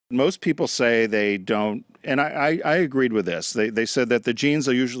Most people say they don't, and I agreed with this. They said that the jeans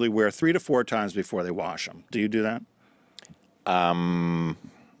they'll usually wear 3 to 4 times before they wash them. Do you do that? I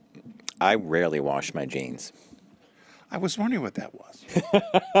rarely wash my jeans. I was wondering what that was.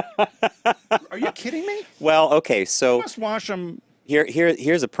 Are you kidding me? Well, okay, You so must wash them.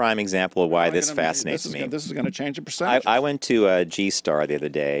 here's a prime example of why this fascinates me. This is going to change the percentage. I went to G-Star the other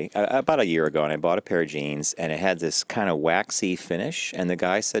day, about a year ago, and I bought a pair of jeans, and it had this kind of waxy finish, and the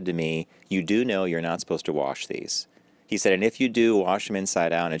guy said to me, "You do know you're not supposed to wash these." He said, "And if you do, wash them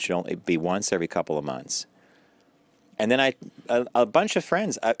inside out, and it should only be once every couple of months." And then a bunch of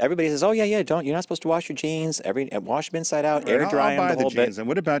friends, everybody says, "Oh, yeah, you're not supposed to wash your jeans, wash them inside out, air dry I'll them, buy the whole jeans. bit." And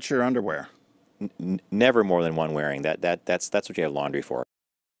what about your underwear? Never more than one wearing. That's what you have laundry for.